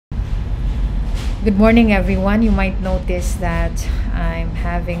Good morning, everyone. You might notice that I'm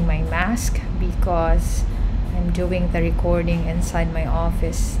having my mask because I'm doing the recording inside my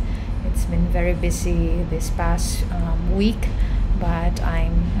office. It's been very busy this past week, but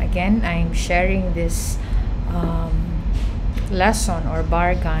I'm sharing this um, lesson or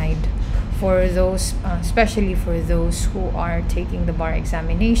bar guide for those, especially for those who are taking the bar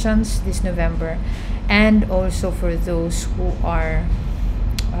examinations this November, and also for those who are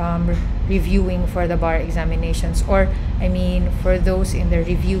reviewing for the bar examinations, or I mean for those in the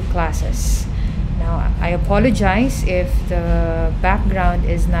review classes. Now, I apologize if the background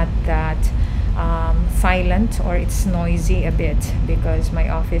is not that silent or it's noisy a bit because my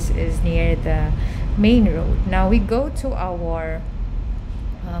office is near the main road. Now we go to our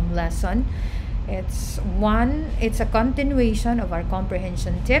lesson. It's a continuation of our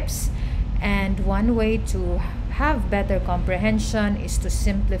comprehension tips, and one way to have better comprehension is to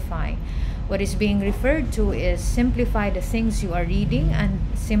simplify. What is being referred to is simplify the things you are reading and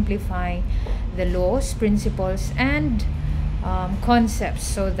simplify the laws, principles, and concepts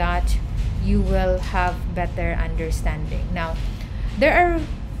so that you will have better understanding. Now, there are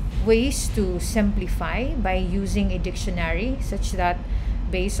ways to simplify by using a dictionary such that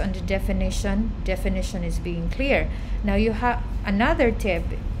based on the definition is being clear. Now you have another tip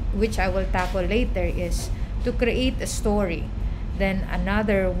which I will tackle later is to create a story. Then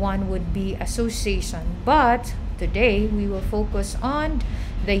another one would be association. But today we will focus on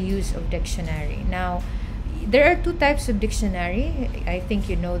the use of dictionary. Now, there are two types of dictionary. I think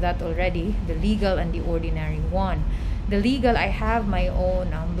you know that already, the legal and the ordinary one. The legal, I have my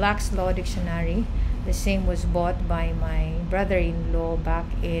own Black's Law Dictionary. The same was bought by my brother-in-law back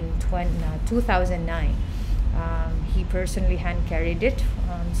in 2009. He personally hand carried it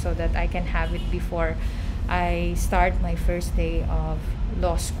so that I can have it before I start my first day of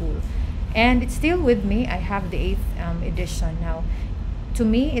law school. And it's still with me. I have the 8th edition now. To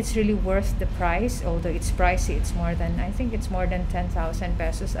me, it's really worth the price, although it's pricey. I think it's more than 10,000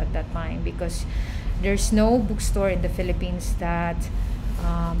 pesos at that time, because there's no bookstore in the Philippines that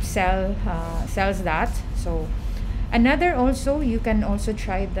sells that. So another, also you can also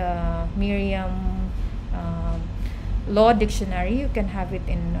try the Miriam Law Dictionary. You can have it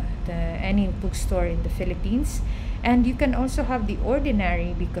in any bookstore in the Philippines. And you can also have the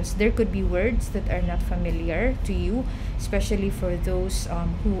ordinary, because there could be words that are not familiar to you, especially for those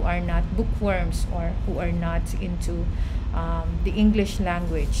who are not bookworms or who are not into the English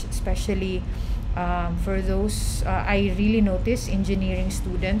language. Especially for those, I really notice engineering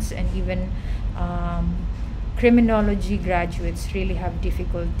students and even criminology graduates really have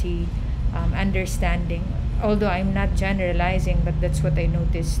difficulty understanding. Although I'm not generalizing, but that's what I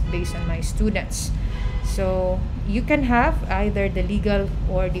noticed based on my students. So you can have either the legal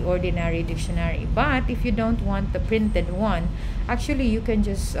or the ordinary dictionary. But if you don't want the printed one, actually you can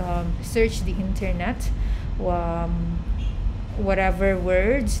just search the internet, whatever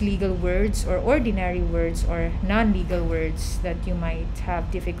words, legal words or ordinary words or non-legal words that you might have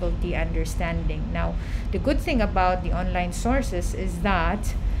difficulty understanding. Now, the good thing about the online sources is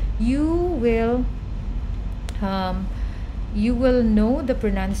that you will know the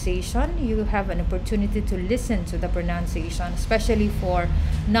pronunciation. You have an opportunity to listen to the pronunciation, especially for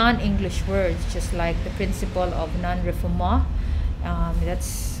non-English words, just like the principle of non-refoulement.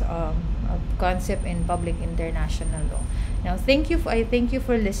 That's a concept in public international law. Now, I thank you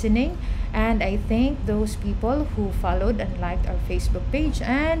for listening, and I thank those people who followed and liked our Facebook page.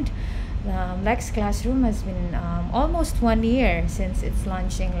 And LexClassroom has been almost 1 year since its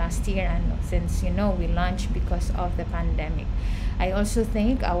launching last year, and since we launched because of the pandemic. I also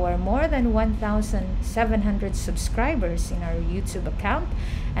thank our more than 1,700 subscribers in our YouTube account,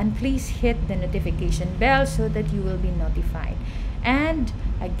 and please hit the notification bell so that you will be notified. And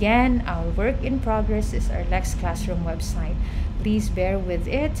again, our work in progress is our LexClassroom website. Please bear with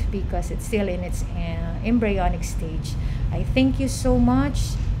it because it's still in its embryonic stage. I thank you so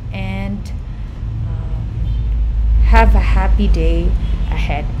much, and have a happy day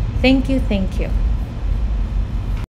ahead. Thank you.